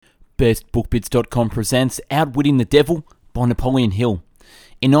BestBookBits.com presents Outwitting the Devil by Napoleon Hill.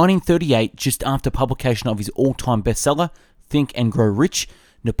 In 1938, just after publication of his all-time bestseller, Think and Grow Rich,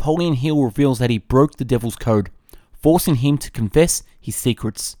 Napoleon Hill reveals that he broke the devil's code, forcing him to confess his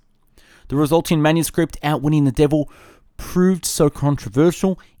secrets. The resulting manuscript, Outwitting the Devil, proved so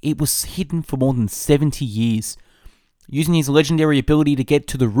controversial it was hidden for more than 70 years. Using his legendary ability to get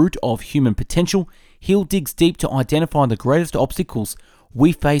to the root of human potential, Hill digs deep to identify the greatest obstacles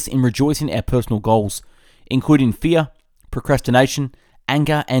we face in rejoicing our personal goals, including fear, procrastination,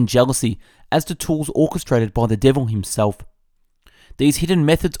 anger, and jealousy, as the tools orchestrated by the devil himself. These hidden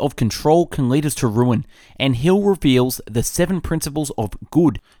methods of control can lead us to ruin, and Hill reveals the 7 principles of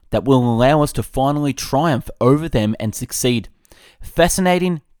good that will allow us to finally triumph over them and succeed.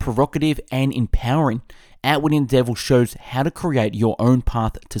 Fascinating, provocative, and empowering, Outwitting the Devil shows how to create your own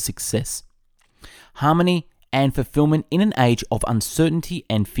path to success, harmony, and fulfillment in an age of uncertainty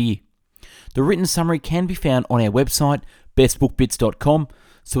and fear. The written summary can be found on our website, bestbookbits.com.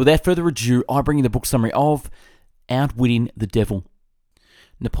 So without further ado, I bring you the book summary of Outwitting the Devil.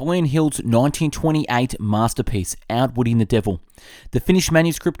 Napoleon Hill's 1928 masterpiece, Outwitting the Devil. The finished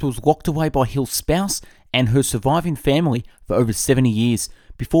manuscript was locked away by Hill's spouse and her surviving family for over 70 years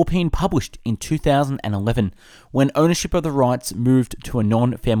before being published in 2011, when ownership of the rights moved to a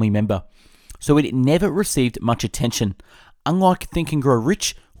non-family member. So it never received much attention, unlike Think and Grow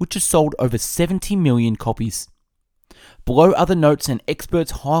Rich, which has sold over 70 million copies. Below are the notes and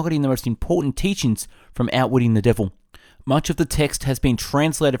experts highlighting the most important teachings from Outwitting the Devil. Much of the text has been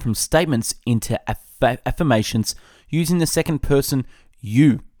translated from statements into affirmations using the second person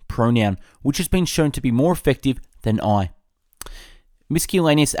you pronoun, which has been shown to be more effective than I.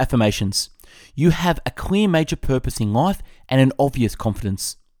 Miscellaneous affirmations. You have a clear major purpose in life and an obvious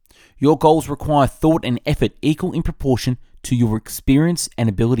confidence. Your goals require thought and effort equal in proportion to your experience and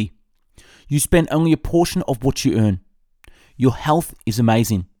ability. You spend only a portion of what you earn. Your health is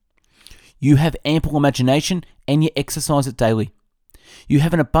amazing. You have ample imagination and you exercise it daily. You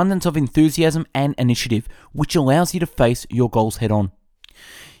have an abundance of enthusiasm and initiative, which allows you to face your goals head on.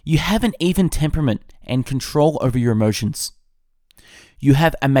 You have an even temperament and control over your emotions. You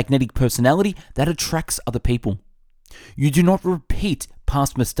have a magnetic personality that attracts other people. You do not repeat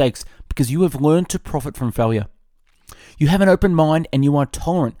past mistakes because you have learned to profit from failure. You have an open mind and you are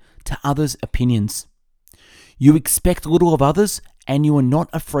tolerant to others' opinions. You expect little of others and you are not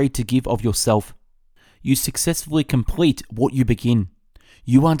afraid to give of yourself. You successfully complete what you begin.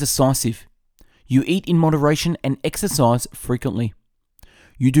 You are decisive. You eat in moderation and exercise frequently.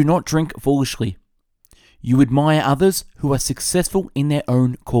 You do not drink foolishly. You admire others who are successful in their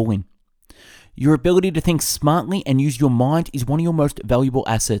own calling. Your ability to think smartly and use your mind is one of your most valuable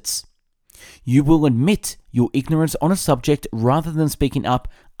assets. You will admit your ignorance on a subject rather than speaking up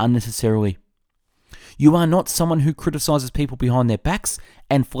unnecessarily. You are not someone who criticizes people behind their backs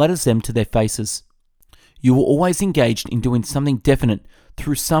and flatters them to their faces. You are always engaged in doing something definite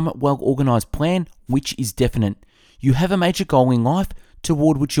through some well-organized plan which is definite. You have a major goal in life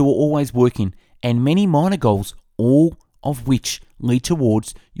toward which you are always working, and many minor goals, all of which lead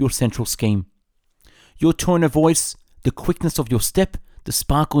towards your central scheme. Your tone of voice, the quickness of your step, the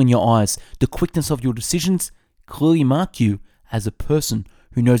sparkle in your eyes, the quickness of your decisions clearly mark you as a person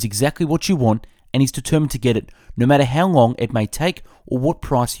who knows exactly what you want and is determined to get it, no matter how long it may take or what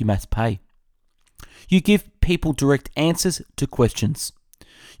price you must pay. You give people direct answers to questions.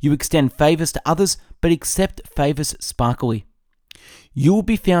 You extend favors to others, but accept favors sparkily. You will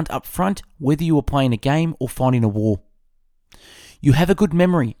be found up front whether you are playing a game or fighting a war. You have a good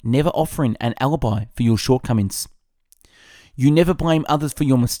memory, never offering an alibi for your shortcomings. You never blame others for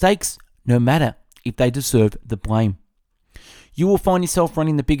your mistakes, no matter if they deserve the blame. You will find yourself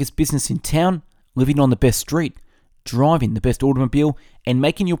running the biggest business in town, living on the best street, driving the best automobile, and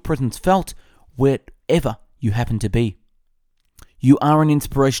making your presence felt wherever you happen to be. You are an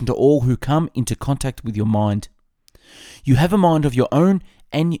inspiration to all who come into contact with your mind. You have a mind of your own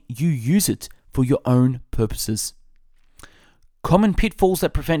and you use it for your own purposes. Common pitfalls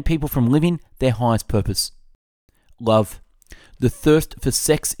that prevent people from living their highest purpose. Love. The thirst for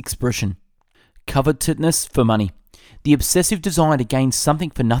sex expression. Covetousness for money. The obsessive desire to gain something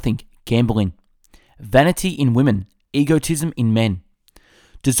for nothing. Gambling. Vanity in women. Egotism in men.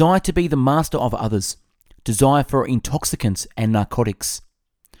 Desire to be the master of others. Desire for intoxicants and narcotics.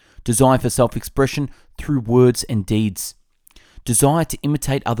 Desire for self-expression through words and deeds. Desire to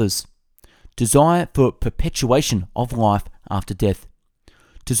imitate others. Desire for perpetuation of life after death.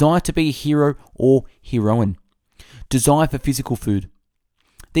 Desire to be a hero or heroine. Desire for physical food.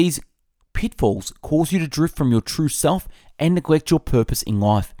 These pitfalls cause you to drift from your true self and neglect your purpose in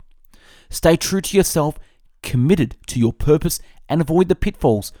life. Stay true to yourself, committed to your purpose, and avoid the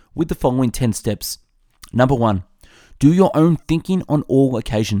pitfalls with the following 10 steps. Number 1, do your own thinking on all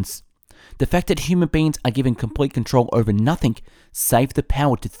occasions. The fact that human beings are given complete control over nothing save the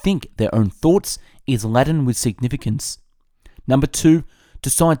power to think their own thoughts is laden with significance. Number 2,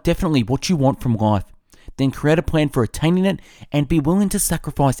 decide definitely what you want from life. Then create a plan for attaining it and be willing to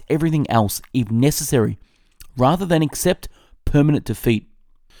sacrifice everything else if necessary, rather than accept permanent defeat.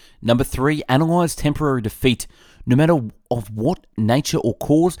 Number 3, analyze temporary defeat, no matter of what nature or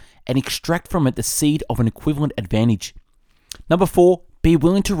cause, and extract from it the seed of an equivalent advantage. Number 4, be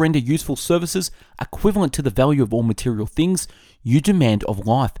willing to render useful services equivalent to the value of all material things you demand of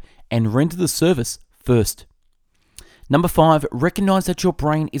life, and render the service first. Number 5, recognize that your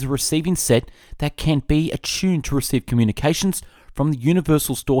brain is a receiving set that can be attuned to receive communications from the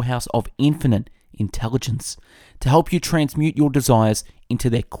universal storehouse of infinite intelligence to help you transmute your desires into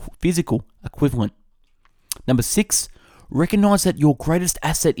their physical equivalent. Number 6, recognize that your greatest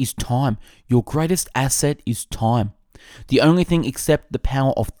asset is time. Your greatest asset is time. The only thing except the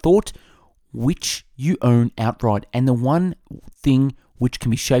power of thought which you own outright, and the one thing which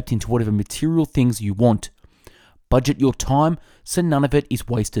can be shaped into whatever material things you want. Budget your time so none of it is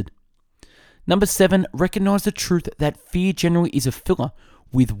wasted. Number 7, recognize the truth that fear generally is a filler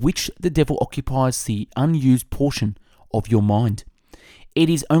with which the devil occupies the unused portion of your mind. It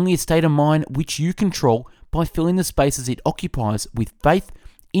is only a state of mind which you control by filling the spaces it occupies with faith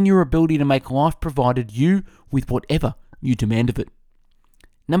in your ability to make life provided you with whatever you demand of it.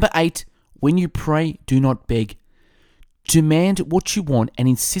 Number 8, when you pray, do not beg. Demand what you want and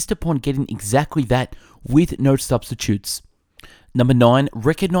insist upon getting exactly that with no substitutes. Number 9,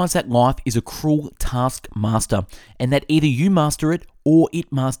 recognize that life is a cruel taskmaster and that either you master it or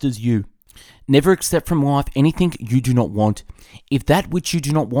it masters you. Never accept from life anything you do not want. If that which you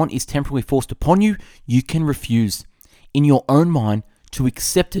do not want is temporarily forced upon you, you can refuse in your own mind to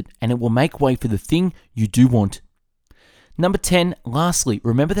accept it, and it will make way for the thing you do want. Number 10, lastly,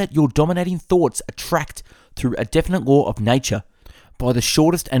 remember that your dominating thoughts attract through a definite law of nature by the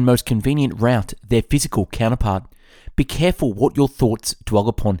shortest and most convenient route their physical counterpart. Be careful what your thoughts dwell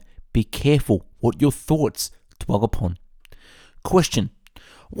upon. Be careful what your thoughts dwell upon. Question: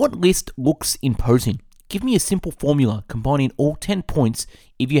 what list looks imposing? Give me a simple formula combining all 10 points.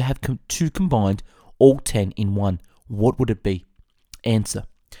 If you have combined all 10 in one, what would it be? Answer: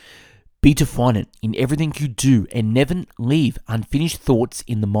 be defiant in everything you do and never leave unfinished thoughts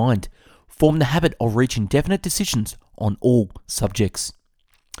in the mind. Form the habit of reaching definite decisions on all subjects.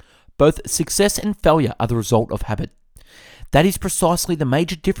 Both success and failure are the result of habit. That is precisely the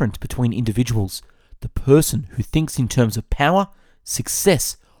major difference between individuals. The person who thinks in terms of power,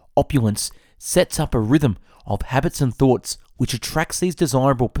 success, opulence, sets up a rhythm of habits and thoughts which attracts these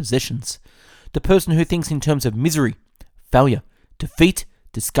desirable possessions. The person who thinks in terms of misery, failure, defeat,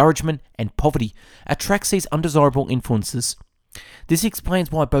 discouragement, and poverty attracts these undesirable influences. This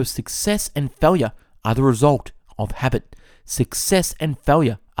explains why both success and failure are the result of habit. Success and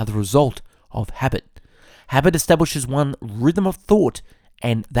failure are the result of habit. Habit establishes one rhythm of thought,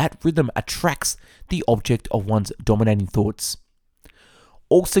 and that rhythm attracts the object of one's dominating thoughts.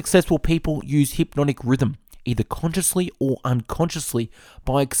 All successful people use hypnotic rhythm, either consciously or unconsciously,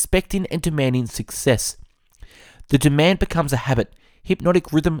 by expecting and demanding success. The demand becomes a habit.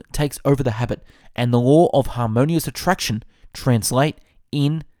 Hypnotic rhythm takes over the habit, and the law of harmonious attraction translate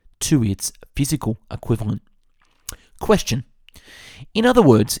into its physical equivalent. Question: in other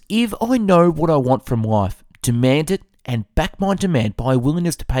words, if I know what I want from life, demand it, and back my demand by a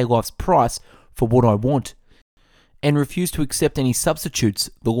willingness to pay life's price for what I want, and refuse to accept any substitutes,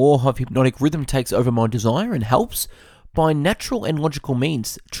 the law of hypnotic rhythm takes over my desire and helps, by natural and logical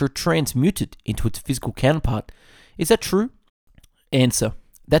means, to transmute it into its physical counterpart. Is that true? Answer: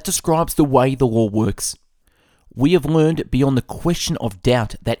 that describes the way the law works. We have learned beyond the question of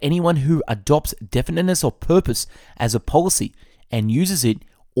doubt that anyone who adopts definiteness of purpose as a policy and uses it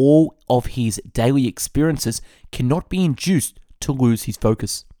all of his daily experiences cannot be induced to lose his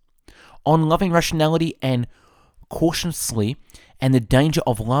focus on loving rationality and cautiously, and the danger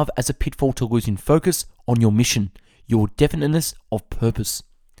of love as a pitfall to losing focus on your mission, your definiteness of purpose.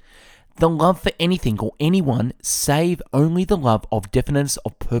 The love for anything or anyone, save only the love of definiteness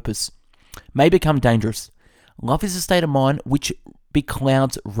of purpose, may become dangerous. Love is a state of mind which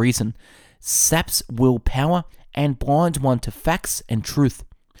beclouds reason, saps willpower, and blinds one to facts and truth.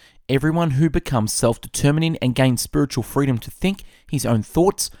 Everyone who becomes self-determining and gains spiritual freedom to think his own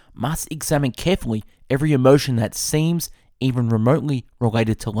thoughts must examine carefully every emotion that seems even remotely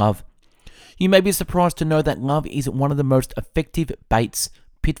related to love. You may be surprised to know that love is one of the most effective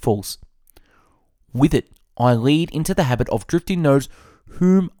pitfalls. With it, I lead into the habit of drifting those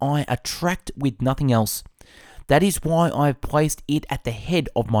whom I attract with nothing else. That is why I have placed it at the head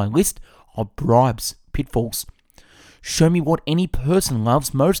of my list of bribes, pitfalls. Show me what any person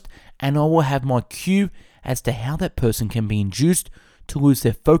loves most, and I will have my cue as to how that person can be induced to lose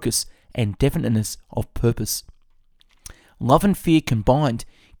their focus and definiteness of purpose. Love and fear combined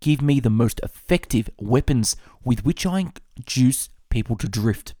give me the most effective weapons with which I induce people to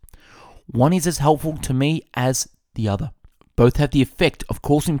drift. One is as helpful to me as the other. Both have the effect of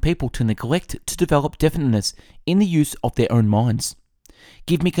causing people to neglect to develop definiteness in the use of their own minds.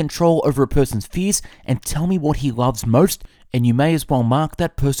 Give me control over a person's fears and tell me what he loves most, and you may as well mark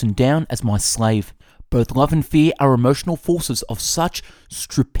that person down as my slave. Both love and fear are emotional forces of such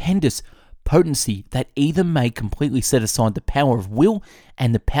stupendous potency that either may completely set aside the power of will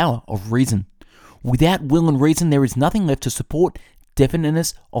and the power of reason. Without will and reason, there is nothing left to support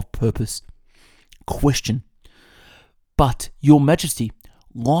definiteness of purpose. Question. But, Your Majesty,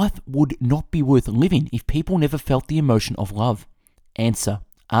 life would not be worth living if people never felt the emotion of love. Answer.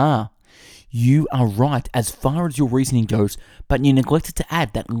 You are right as far as your reasoning goes, but you neglected to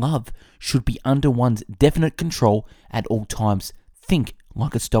add that love should be under one's definite control at all times. Think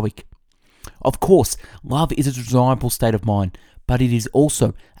like a Stoic. Of course, love is a desirable state of mind, but it is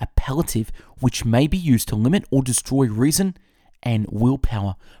also a palliative which may be used to limit or destroy reason and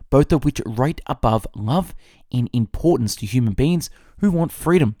willpower, both of which rate above love in importance to human beings who want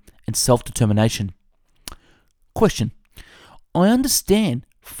freedom and self-determination. Question. I understand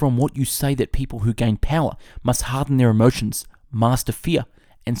from what you say that people who gain power must harden their emotions, master fear,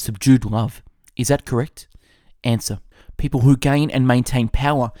 and subdue love. Is that correct? Answer. People who gain and maintain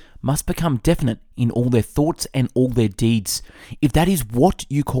power must become definite in all their thoughts and all their deeds. If that is what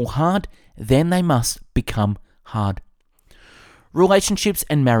you call hard, then they must become hard. Relationships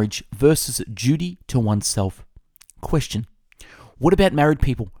and marriage versus duty to oneself. Question. What about married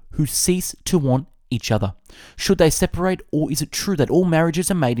people who cease to want each other? Should they separate, or is it true that all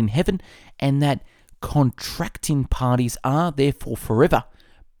marriages are made in heaven and that contracting parties are therefore forever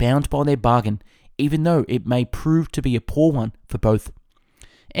bound by their bargain, even though it may prove to be a poor one for both?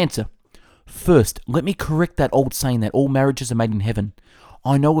 Answer. First, let me correct that old saying that all marriages are made in heaven.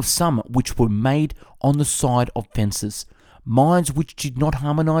 I know of some which were made on the side of fences. Minds which did not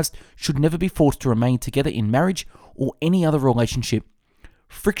harmonize should never be forced to remain together in marriage or any other relationship.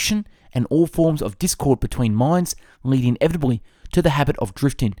 Friction and all forms of discord between minds lead inevitably to the habit of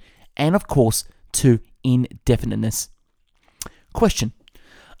drifting and, of course, to indefiniteness. Question.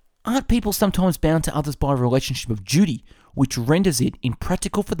 Aren't people sometimes bound to others by a relationship of duty, which renders it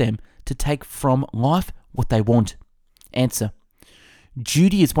impractical for them to take from life what they want? Answer.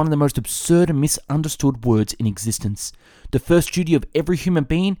 Duty is one of the most absurd and misunderstood words in existence. The first duty of every human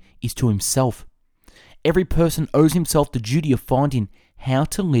being is to himself. Every person owes himself the duty of finding how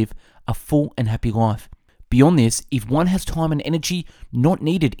to live a full and happy life. Beyond this, if one has time and energy not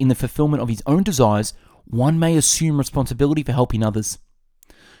needed in the fulfillment of his own desires, one may assume responsibility for helping others.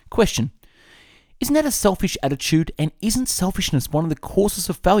 Question. Isn't that a selfish attitude, and isn't selfishness one of the causes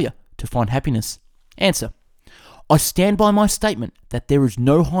of failure to find happiness? Answer. I stand by my statement that there is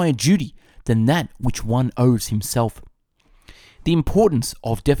no higher duty than that which one owes himself. The importance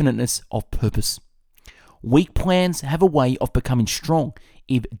of definiteness of purpose. Weak plans have a way of becoming strong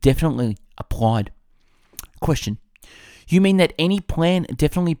if definitely applied. Question. You mean that any plan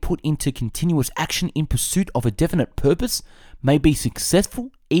definitely put into continuous action in pursuit of a definite purpose may be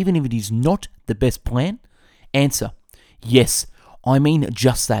successful even if it is not the best plan? Answer. Yes, I mean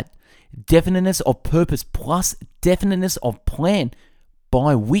just that. Definiteness of purpose plus definiteness of plan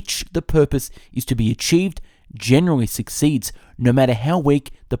by which the purpose is to be achieved generally succeeds, no matter how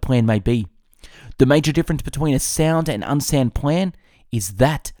weak the plan may be. The major difference between a sound and unsound plan is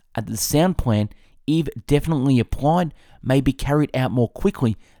that the sound plan, if definitely applied, may be carried out more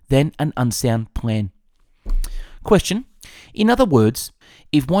quickly than an unsound plan. Question. In other words,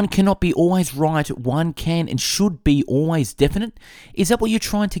 if one cannot be always right, one can and should be always definite. Is that what you're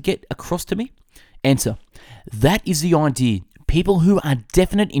trying to get across to me? Answer. That is the idea. People who are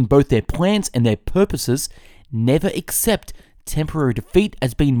definite in both their plans and their purposes never accept temporary defeat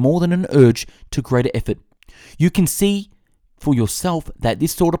as being more than an urge to greater effort. You can see for yourself that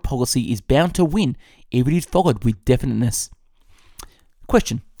this sort of policy is bound to win if it is followed with definiteness.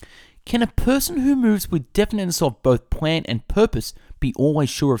 Question. Can a person who moves with definiteness of both plan and purpose be always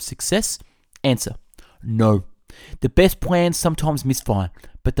sure of success? Answer. No. The best plans sometimes misfire,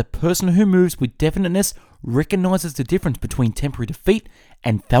 but the person who moves with definiteness recognizes the difference between temporary defeat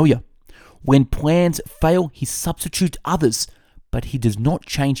and failure. When plans fail, he substitutes others, but he does not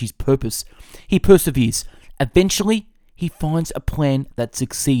change his purpose. He perseveres. Eventually, he finds a plan that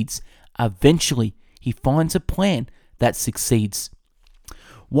succeeds. Eventually, he finds a plan that succeeds.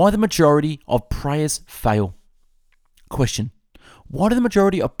 Why the majority of prayers fail? Question. Why do the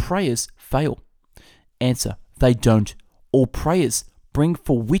majority of prayers fail? Answer. They don't. All prayers bring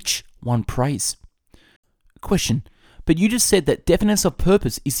for which one prays. Question. But you just said that definiteness of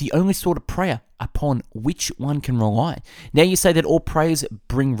purpose is the only sort of prayer upon which one can rely. Now you say that all prayers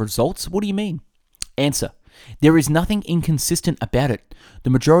bring results. What do you mean? Answer. There is nothing inconsistent about it. The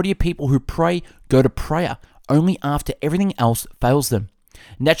majority of people who pray go to prayer only after everything else fails them.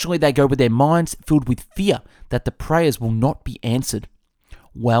 Naturally, they go with their minds filled with fear that the prayers will not be answered.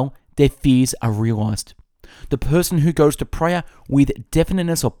 Well, their fears are realized. The person who goes to prayer with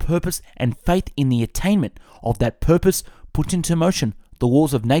definiteness of purpose and faith in the attainment of that purpose puts into motion the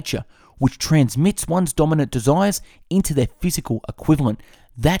laws of nature, which transmits one's dominant desires into their physical equivalent.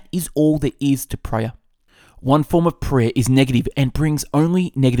 That is all there is to prayer. One form of prayer is negative and brings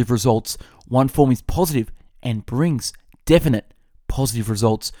only negative results. One form is positive and brings definite positive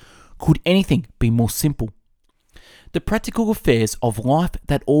results. Could anything be more simple? The practical affairs of life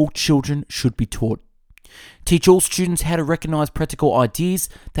that all children should be taught. Teach all students how to recognize practical ideas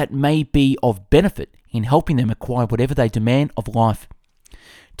that may be of benefit in helping them acquire whatever they demand of life.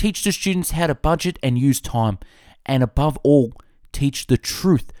 Teach the students how to budget and use time, and above all, teach the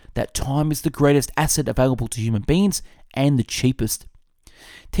truth that time is the greatest asset available to human beings and the cheapest.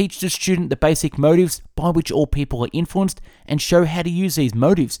 Teach the student the basic motives by which all people are influenced and show how to use these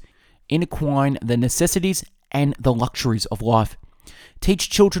motives in acquiring the necessities and the luxuries of life. Teach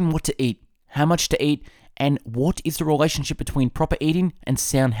children what to eat, how much to eat, and what is the relationship between proper eating and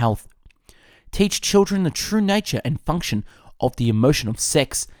sound health. Teach children the true nature and function of the emotion of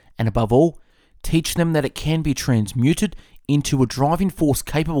sex, and above all, teach them that it can be transmuted into a driving force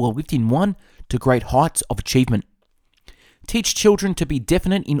capable of lifting one to great heights of achievement. Teach children to be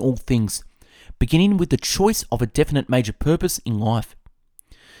definite in all things, beginning with the choice of a definite major purpose in life.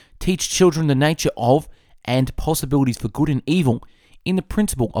 Teach children the nature of and possibilities for good and evil in the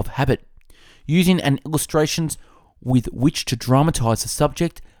principle of habit, using an illustrations with which to dramatize the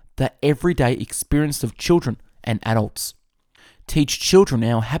subject, the everyday experience of children and adults. Teach children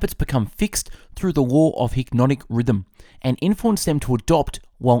how habits become fixed through the law of hypnotic rhythm and influence them to adopt,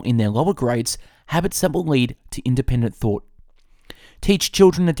 while in their lower grades, habits that will lead to independent thought. Teach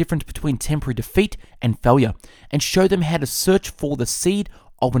children the difference between temporary defeat and failure and show them how to search for the seed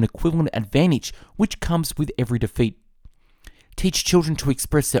of an equivalent advantage which comes with every defeat. Teach children to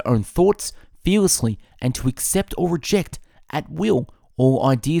express their own thoughts fearlessly and to accept or reject at will all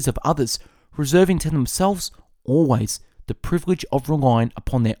ideas of others, reserving to themselves always the privilege of relying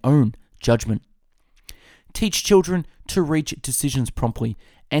upon their own judgment. Teach children to reach decisions promptly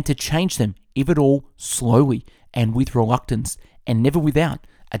and to change them, if at all, slowly and with reluctance, and never without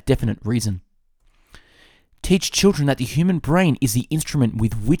a definite reason. Teach children that the human brain is the instrument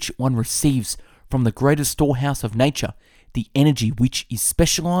with which one receives from the greatest storehouse of nature the energy which is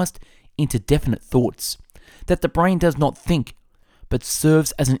specialized into definite thoughts, that the brain does not think, but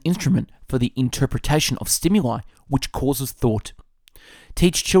serves as an instrument for the interpretation of stimuli which causes thought.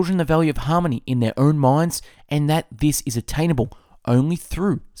 Teach children the value of harmony in their own minds and that this is attainable only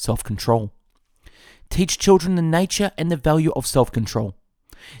through self-control. Teach children the nature and the value of self-control.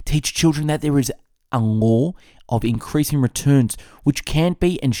 Teach children that there is a law of increasing returns which can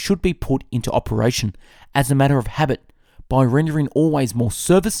be and should be put into operation as a matter of habit by rendering always more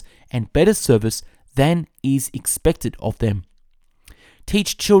service and better service than is expected of them.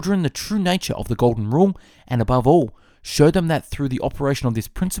 Teach children the true nature of the golden rule, and above all, show them that through the operation of this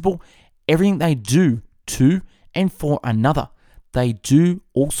principle, everything they do to and for another, they do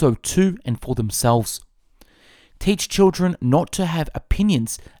also to and for themselves. Teach children not to have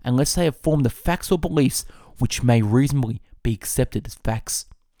opinions unless they have formed the facts or beliefs which may reasonably be accepted as facts.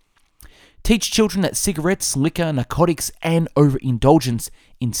 Teach children that cigarettes, liquor, narcotics, and overindulgence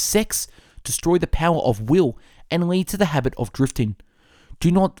in sex destroy the power of will and lead to the habit of drifting.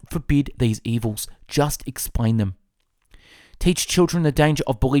 Do not forbid these evils, just explain them. Teach children the danger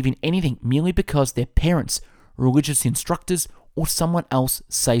of believing anything merely because their parents, religious instructors, or someone else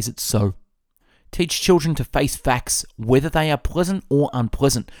says it so. Teach children to face facts, whether they are pleasant or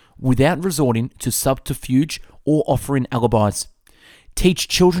unpleasant, without resorting to subterfuge or offering alibis. Teach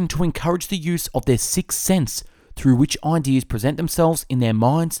children to encourage the use of their sixth sense, through which ideas present themselves in their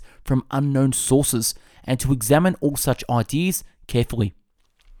minds from unknown sources, and to examine all such ideas carefully.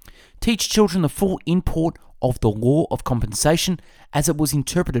 Teach children the full import of the law of compensation as it was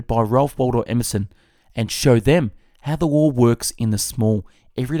interpreted by Ralph Waldo Emerson, and show them how the law works in the small,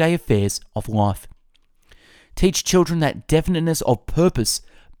 everyday affairs of life. Teach children that definiteness of purpose,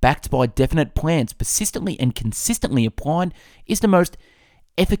 backed by definite plans, persistently and consistently applied, is the most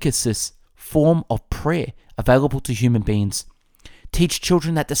efficacious form of prayer available to human beings. Teach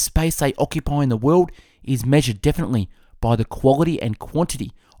children that the space they occupy in the world is measured definitely by the quality and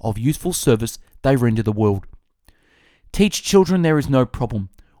quantity of useful service they render the world. Teach children there is no problem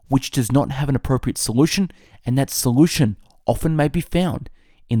which does not have an appropriate solution, and that solution often may be found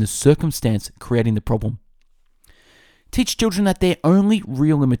in the circumstance creating the problem. Teach children that their only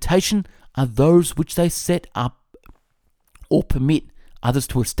real limitation are those which they set up or permit others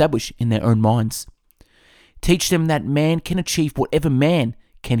to establish in their own minds. Teach them that man can achieve whatever man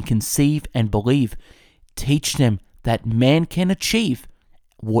can conceive and believe. Teach them that man can achieve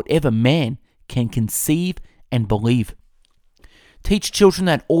whatever man can conceive and believe. Teach children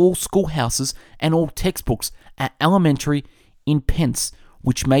that all schoolhouses and all textbooks are elementary in pence,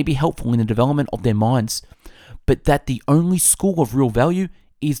 which may be helpful in the development of their minds, but that the only school of real value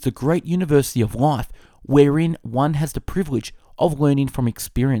is the great university of life, wherein one has the privilege of learning from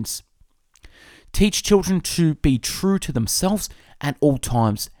experience. Teach children to be true to themselves at all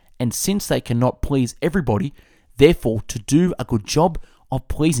times, and since they cannot please everybody, therefore to do a good job of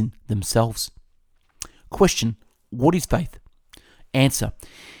pleasing themselves. Question: what is faith? Answer: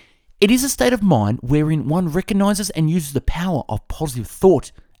 it is a state of mind wherein one recognizes and uses the power of positive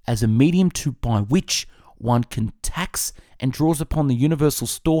thought as a medium by which one can tax and draws upon the universal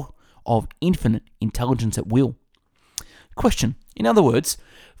store of infinite intelligence at will. Question: in other words,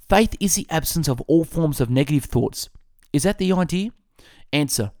 faith is the absence of all forms of negative thoughts. Is that the idea?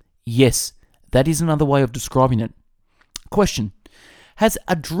 Answer: yes, that is another way of describing it. Question: has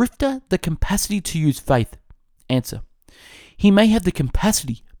a drifter the capacity to use faith? Answer: he may have the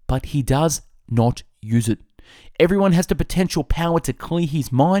capacity, but he does not use it. Everyone has the potential power to clear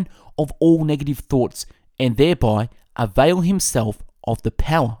his mind of all negative thoughts and thereby avail himself of the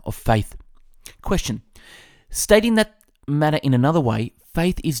power of faith. Question: stating that matter in another way,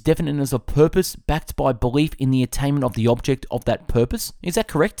 faith is definiteness of purpose backed by belief in the attainment of the object of that purpose. Is that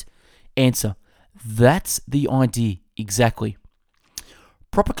correct? Answer: that's the idea, exactly.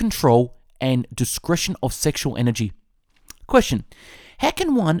 Proper control and discretion of sexual energy. Question: how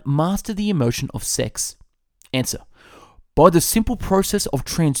can one master the emotion of sex? Answer: by the simple process of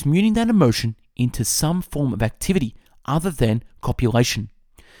transmuting that emotion into some form of activity other than copulation.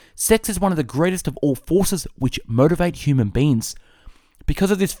 Sex is one of the greatest of all forces which motivate human beings. Because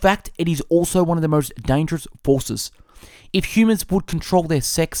of this fact, it is also one of the most dangerous forces. If humans would control their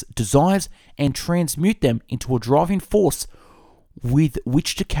sex desires and transmute them into a driving force with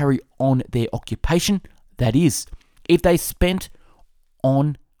which to carry on their occupation, that is, if they spent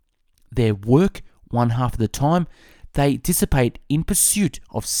on their work one half of the time they dissipate in pursuit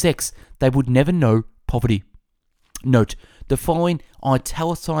of sex, they would never know poverty. Note, the following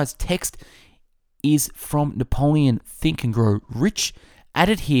italicized text is from Napoleon, Think and Grow Rich,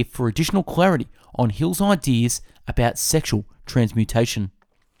 added here for additional clarity on Hill's ideas about sexual transmutation.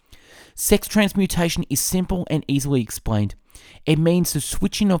 Sex transmutation is simple and easily explained. It means the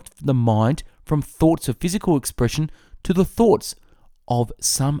switching of the mind from thoughts of physical expression to the thoughts of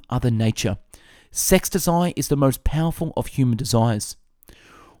some other nature. Sex desire is the most powerful of human desires.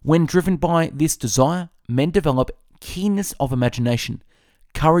 When driven by this desire, men develop keenness of imagination,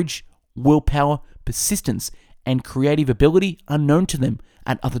 courage, willpower, persistence, and creative ability unknown to them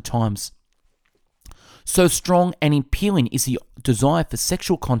at other times. So strong and appealing is the desire for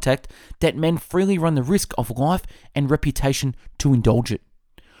sexual contact that men freely run the risk of life and reputation to indulge it.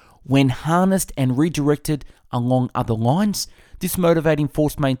 When harnessed and redirected along other lines, this motivating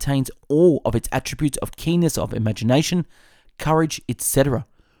force maintains all of its attributes of keenness of imagination, courage, etc.,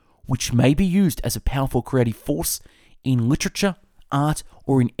 which may be used as a powerful creative force in literature, art,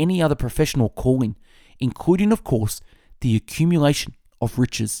 or in any other professional calling, including, of course, the accumulation of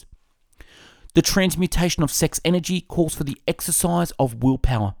riches. The transmutation of sex energy calls for the exercise of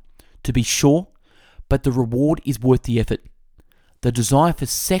willpower, to be sure, but the reward is worth the effort. The desire for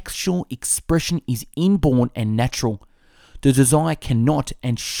sexual expression is inborn and natural. The desire cannot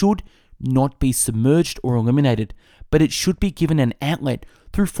and should not be submerged or eliminated, but it should be given an outlet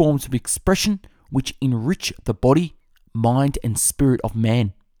through forms of expression which enrich the body, mind, and spirit of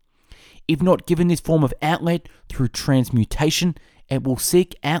man. If not given this form of outlet through transmutation, it will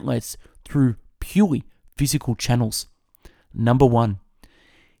seek outlets through purely physical channels. Number 1.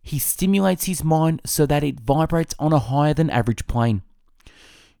 He stimulates his mind so that it vibrates on a higher than average plane,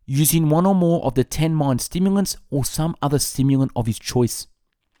 using one or more of the 10 mind stimulants or some other stimulant of his choice.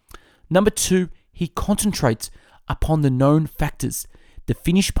 Number 2, he concentrates upon the known factors, the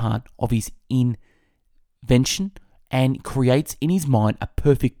finished part of his invention, and creates in his mind a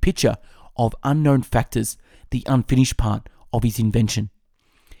perfect picture of unknown factors, the unfinished part of his invention.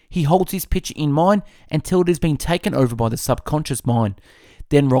 He holds his picture in mind until it has been taken over by the subconscious mind,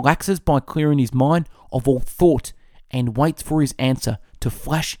 then relaxes by clearing his mind of all thought and waits for his answer to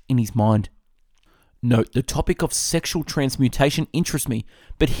flash in his mind. Note, the topic of sexual transmutation interests me,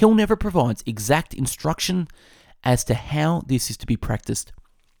 but Hill never provides exact instruction as to how this is to be practiced.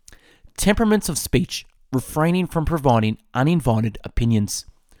 Temperaments of speech, refraining from providing uninvited opinions.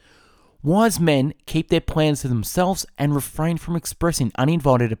 Wise men keep their plans to themselves and refrain from expressing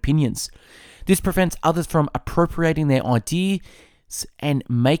uninvited opinions. This prevents others from appropriating their ideas and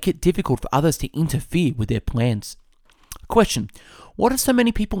make it difficult for others to interfere with their plans. Question: why do so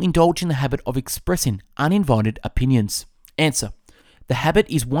many people indulge in the habit of expressing uninvited opinions? Answer: the habit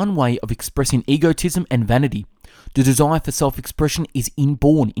is one way of expressing egotism and vanity. The desire for self-expression is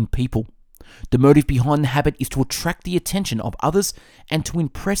inborn in people. The motive behind the habit is to attract the attention of others and to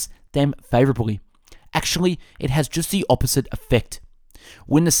impress them favorably. Actually, it has just the opposite effect.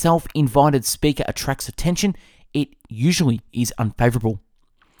 When the self-invited speaker attracts attention, it usually is unfavorable.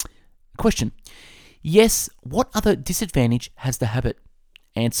 Question: yes, what other disadvantage has the habit?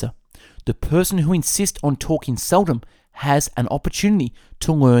 Answer: the person who insists on talking seldom has an opportunity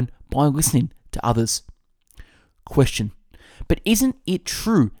to learn by listening to others. Question: but isn't it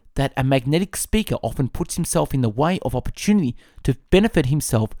true that a magnetic speaker often puts himself in the way of opportunity to benefit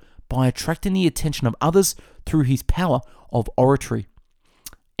himself by attracting the attention of others through his power of oratory?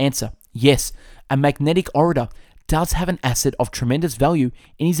 Answer: yes, a magnetic orator does have an asset of tremendous value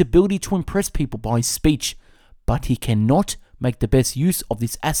in his ability to impress people by his speech, but he cannot make the best use of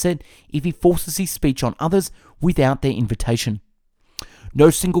this asset if he forces his speech on others without their invitation. No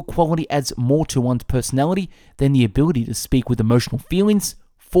single quality adds more to one's personality than the ability to speak with emotional feelings,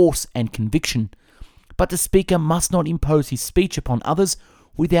 force, and conviction. But the speaker must not impose his speech upon others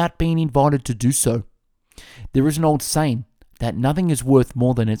without being invited to do so. There is an old saying that nothing is worth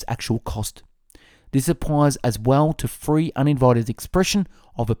more than its actual cost. This applies as well to free, uninvited expression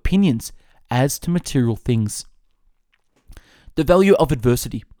of opinions as to material things. The value of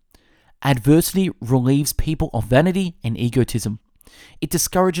adversity. Adversity relieves people of vanity and egotism. It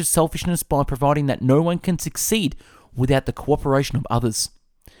discourages selfishness by providing that no one can succeed without the cooperation of others.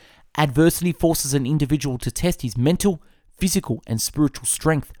 Adversity forces an individual to test his mental, physical, and spiritual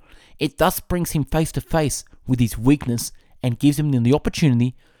strength. It thus brings him face to face with his weakness and gives him the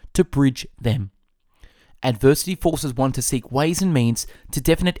opportunity to bridge them. Adversity forces one to seek ways and means to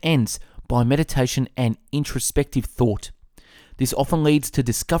definite ends by meditation and introspective thought. This often leads to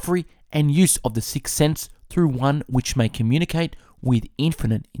discovery and use of the sixth sense through one which may communicate with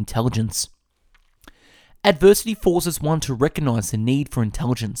infinite intelligence. Adversity forces one to recognize the need for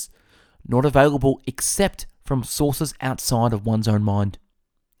intelligence, not available except from sources outside of one's own mind.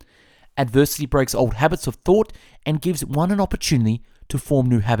 Adversity breaks old habits of thought and gives one an opportunity to form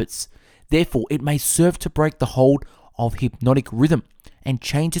new habits. Therefore, it may serve to break the hold of hypnotic rhythm and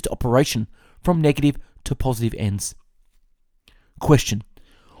change its operation from negative to positive ends. Question: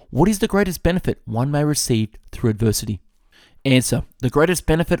 what is the greatest benefit one may receive through adversity? Answer: the greatest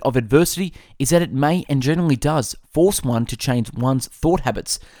benefit of adversity is that it may, and generally does, force one to change one's thought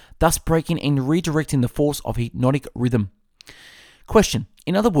habits, thus breaking and redirecting the force of hypnotic rhythm. Question: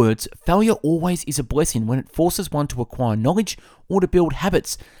 in other words, failure always is a blessing when it forces one to acquire knowledge or to build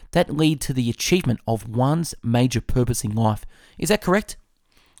habits that lead to the achievement of one's major purpose in life. Is that correct?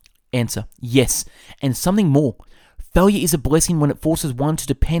 Answer: yes, and something more. Failure is a blessing when it forces one to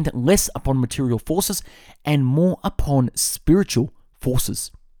depend less upon material forces and more upon spiritual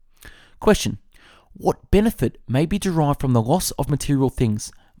forces. Question: what benefit may be derived from the loss of material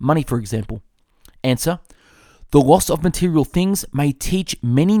things, money for example? Answer: the loss of material things may teach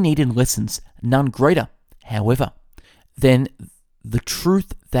many needed lessons, none greater, however, than the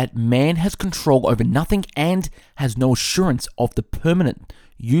truth that man has control over nothing and has no assurance of the permanent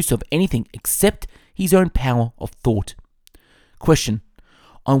use of anything except his own power of thought. Question: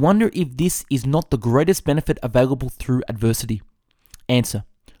 I wonder if this is not the greatest benefit available through adversity. Answer: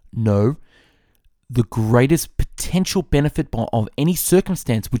 no. The greatest potential benefit of any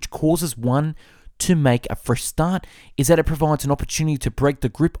circumstance which causes one to make a fresh start is that it provides an opportunity to break the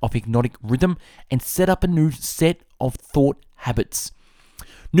grip of hypnotic rhythm and set up a new set of thought habits.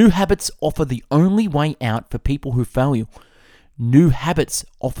 New habits offer the only way out for people who fail. New habits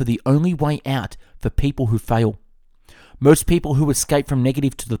offer the only way out for people who fail. Most people who escape from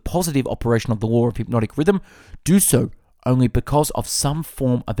negative to the positive operation of the law of hypnotic rhythm do so only because of some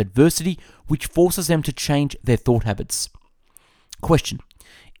form of adversity which forces them to change their thought habits. Question: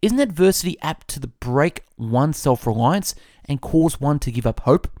 isn't adversity apt to break one's self-reliance and cause one to give up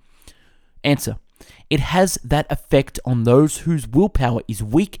hope? Answer: it has that effect on those whose willpower is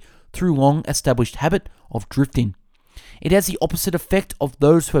weak through long-established habit of drifting. It has the opposite effect of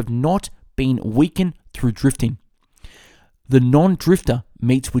those who have not been weakened through drifting. The non-drifter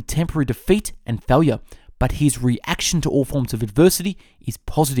meets with temporary defeat and failure, but his reaction to all forms of adversity is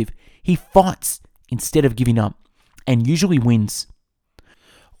positive. He fights instead of giving up, and usually wins.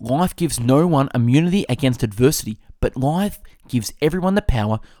 Life gives no one immunity against adversity, but life gives everyone the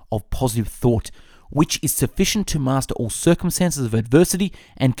power of positive thought, which is sufficient to master all circumstances of adversity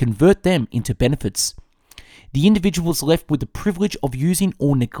and convert them into benefits. The individual is left with the privilege of using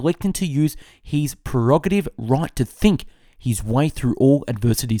or neglecting to use his prerogative right to think his way through all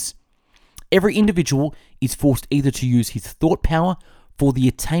adversities. Every individual is forced either to use his thought power for the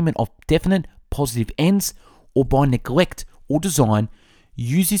attainment of definite positive ends, or by neglect or design,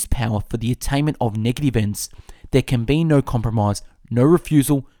 use his power for the attainment of negative ends. There can be no compromise, no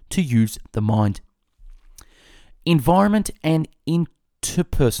refusal to use the mind. Environment and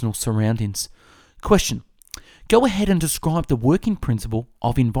interpersonal surroundings. Question: go ahead and describe the working principle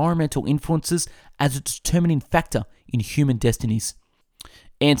of environmental influences as a determining factor in human destinies.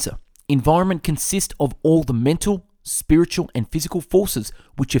 Answer: environment consists of all the mental, spiritual, and physical forces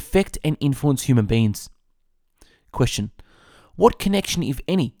which affect and influence human beings. Question: what connection, if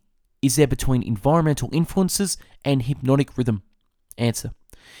any, is there between environmental influences and hypnotic rhythm? Answer: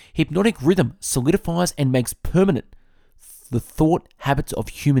 hypnotic rhythm solidifies and makes permanent the thought habits of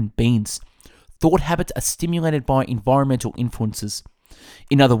human beings. Thought habits are stimulated by environmental influences.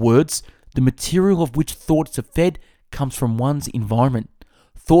 In other words, the material of which thoughts are fed comes from one's environment.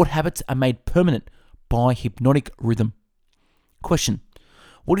 Thought habits are made permanent by hypnotic rhythm. Question: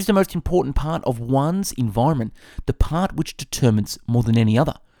 what is the most important part of one's environment, the part which determines more than any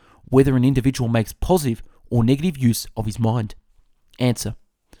other whether an individual makes positive or negative use of his mind? Answer: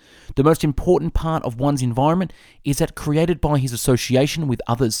 the most important part of one's environment is that created by his association with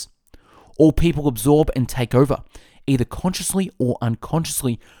others. All people absorb and take over, either consciously or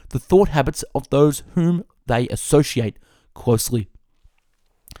unconsciously, the thought habits of those whom they associate closely.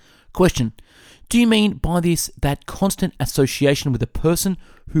 Question: do you mean by this that constant association with a person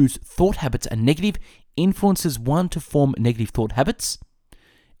whose thought habits are negative influences one to form negative thought habits?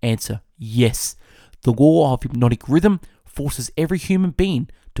 Answer: yes. The law of hypnotic rhythm forces every human being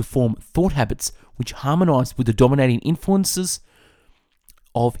to form thought habits which harmonize with the dominating influences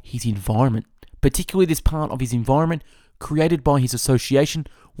of his environment, particularly this part of his environment created by his association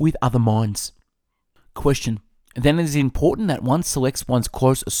with other minds. Question: then it is important that one selects one's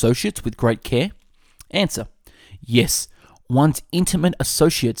close associates with great care? Answer: yes. One's intimate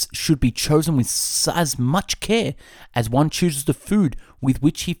associates should be chosen with as much care as one chooses the food with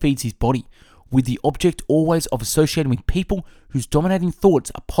which he feeds his body, with the object always of associating with people whose dominating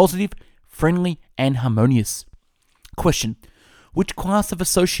thoughts are positive, friendly, and harmonious. Question: which class of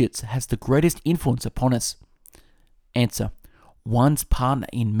associates has the greatest influence upon us? Answer: one's partner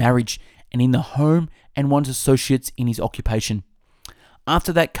in marriage and in the home, and one's associates in his occupation.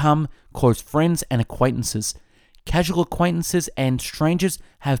 After that come close friends and acquaintances. Casual acquaintances and strangers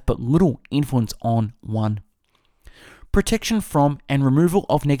have but little influence on one. Protection from and removal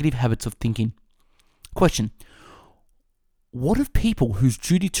of negative habits of thinking. Question: what of people whose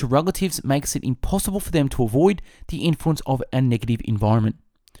duty to relatives makes it impossible for them to avoid the influence of a negative environment?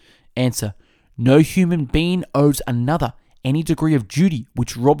 Answer: no human being owes another any degree of duty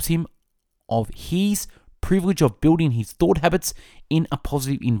which robs him of his privilege of building his thought habits in a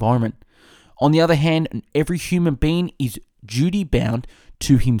positive environment. On the other hand, every human being is duty bound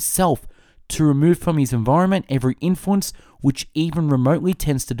to himself to remove from his environment every influence which even remotely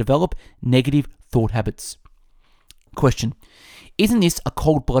tends to develop negative thought habits. Question: isn't this a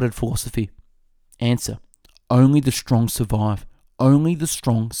cold-blooded philosophy? Answer: only the strong survive. Only the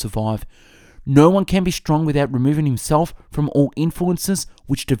strong survive. No one can be strong without removing himself from all influences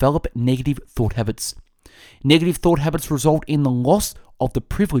which develop negative thought habits. Negative thought habits result in the loss of the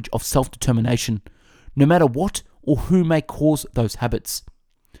privilege of self-determination, no matter what or who may cause those habits.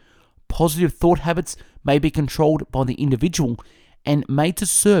 Positive thought habits may be controlled by the individual and made to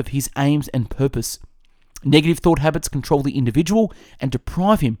serve his aims and purpose. Negative thought habits control the individual and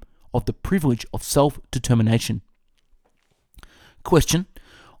deprive him of the privilege of self-determination. Question: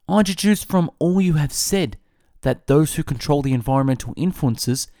 I deduce from all you have said that those who control the environmental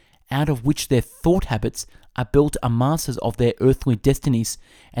influences out of which their thought habits are built are masters of their earthly destinies,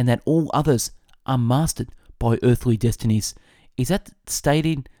 and that all others are mastered by earthly destinies. Is that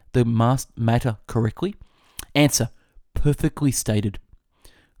stating the matter correctly? Answer: perfectly stated.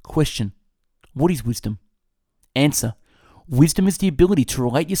 Question: what is wisdom? Answer: wisdom is the ability to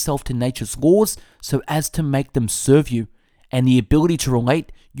relate yourself to nature's laws so as to make them serve you, and the ability to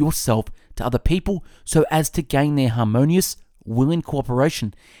relate yourself to other people so as to gain their harmonious, willing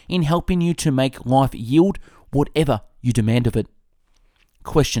cooperation in helping you to make life yield whatever you demand of it.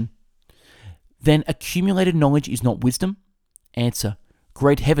 Question: then accumulated knowledge is not wisdom? Answer: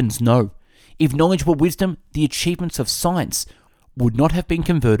 great heavens, no. If knowledge were wisdom, the achievements of science would not have been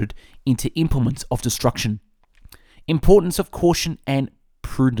converted into implements of destruction. Importance of caution and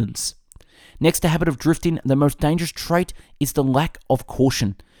prudence. Next to habit of drifting, the most dangerous trait is the lack of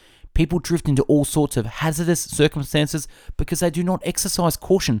caution. People drift into all sorts of hazardous circumstances because they do not exercise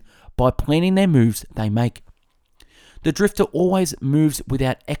caution by planning their moves they make. The drifter always moves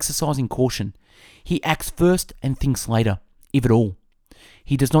without exercising caution. He acts first and thinks later, if at all.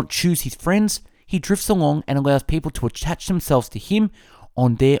 He does not choose his friends. He drifts along and allows people to attach themselves to him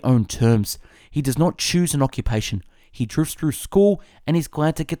on their own terms. He does not choose an occupation. He drifts through school and is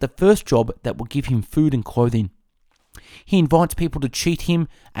glad to get the first job that will give him food and clothing. He invites people to cheat him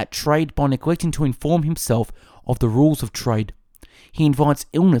at trade by neglecting to inform himself of the rules of trade. He invites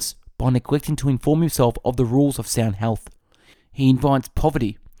illness by neglecting to inform himself of the rules of sound health. He invites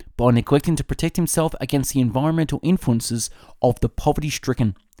poverty by neglecting to protect himself against the environmental influences of the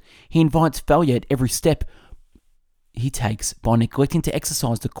poverty-stricken. He invites failure at every step he takes by neglecting to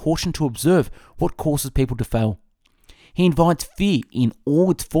exercise the caution to observe what causes people to fail. He invites fear in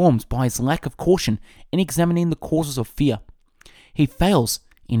all its forms by his lack of caution in examining the causes of fear. He fails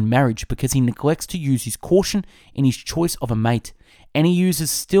in marriage because he neglects to use his caution in his choice of a mate, and he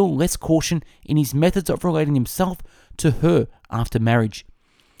uses still less caution in his methods of relating himself to her after marriage.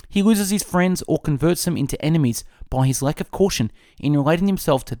 He loses his friends or converts them into enemies by his lack of caution in relating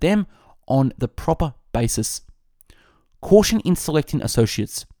himself to them on the proper basis. Caution in selecting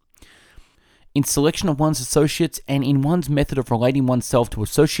associates. In selection of one's associates and in one's method of relating oneself to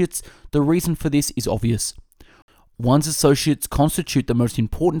associates, the reason for this is obvious. One's associates constitute the most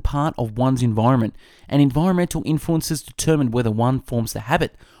important part of one's environment, and environmental influences determine whether one forms the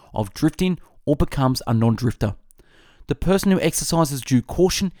habit of drifting or becomes a non-drifter. The person who exercises due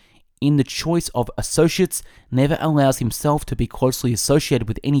caution in the choice of associates never allows himself to be closely associated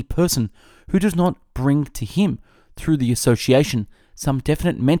with any person who does not bring to him, through the association, some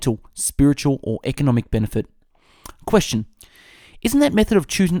definite mental, spiritual, or economic benefit. Question: isn't that method of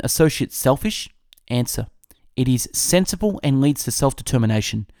choosing associates selfish? Answer: it is sensible and leads to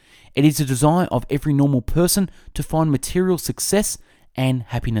self-determination. It is the desire of every normal person to find material success and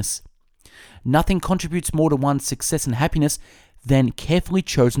happiness. Nothing contributes more to one's success and happiness than carefully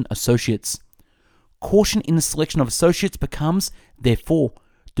chosen associates. Caution in the selection of associates becomes, therefore,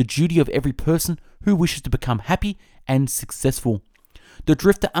 the duty of every person who wishes to become happy and successful. The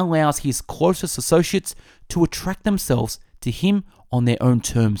drifter allows his closest associates to attract themselves to him on their own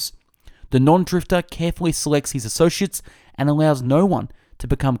terms. The non-drifter carefully selects his associates and allows no one to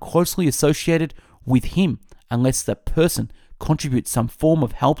become closely associated with him unless that person contributes some form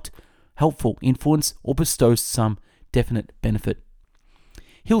of helpful influence or bestows some definite benefit.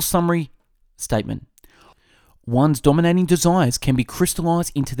 Hill's summary statement: one's dominating desires can be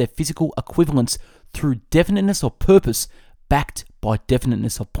crystallized into their physical equivalents through definiteness of purpose backed by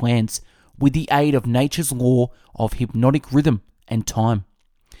definiteness of plans, with the aid of nature's law of hypnotic rhythm and time.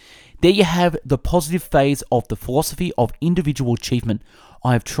 There you have the positive phase of the philosophy of individual achievement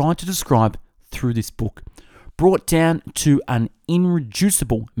I have tried to describe through this book, brought down to an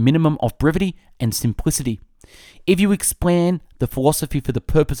irreducible minimum of brevity and simplicity. If you explain the philosophy for the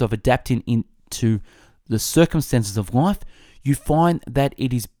purpose of adapting into the circumstances of life, you find that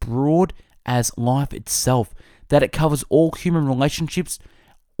it is broad as life itself, that it covers all human relationships,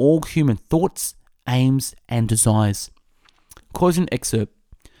 all human thoughts, aims, and desires. Closing excerpt.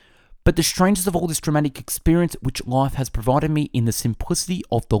 But the strangest of all this dramatic experience which life has provided me in the simplicity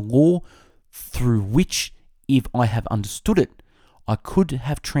of the law through which, if I have understood it, I could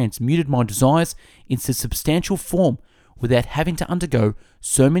have transmuted my desires into substantial form without having to undergo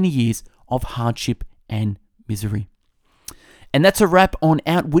so many years of hardship and misery. And that's a wrap on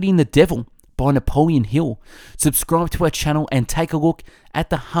Outwitting the Devil by Napoleon Hill. Subscribe to our channel and take a look at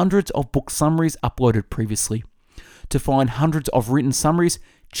the hundreds of book summaries uploaded previously. To find hundreds of written summaries,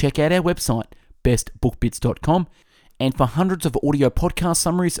 check out our website, bestbookbits.com. And for hundreds of audio podcast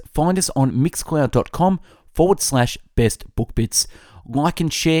summaries, find us on mixcloud.com/bestbookbits. Like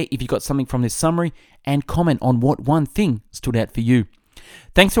and share if you got something from this summary, and comment on what one thing stood out for you.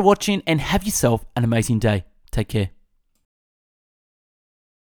 Thanks for watching and have yourself an amazing day. Take care.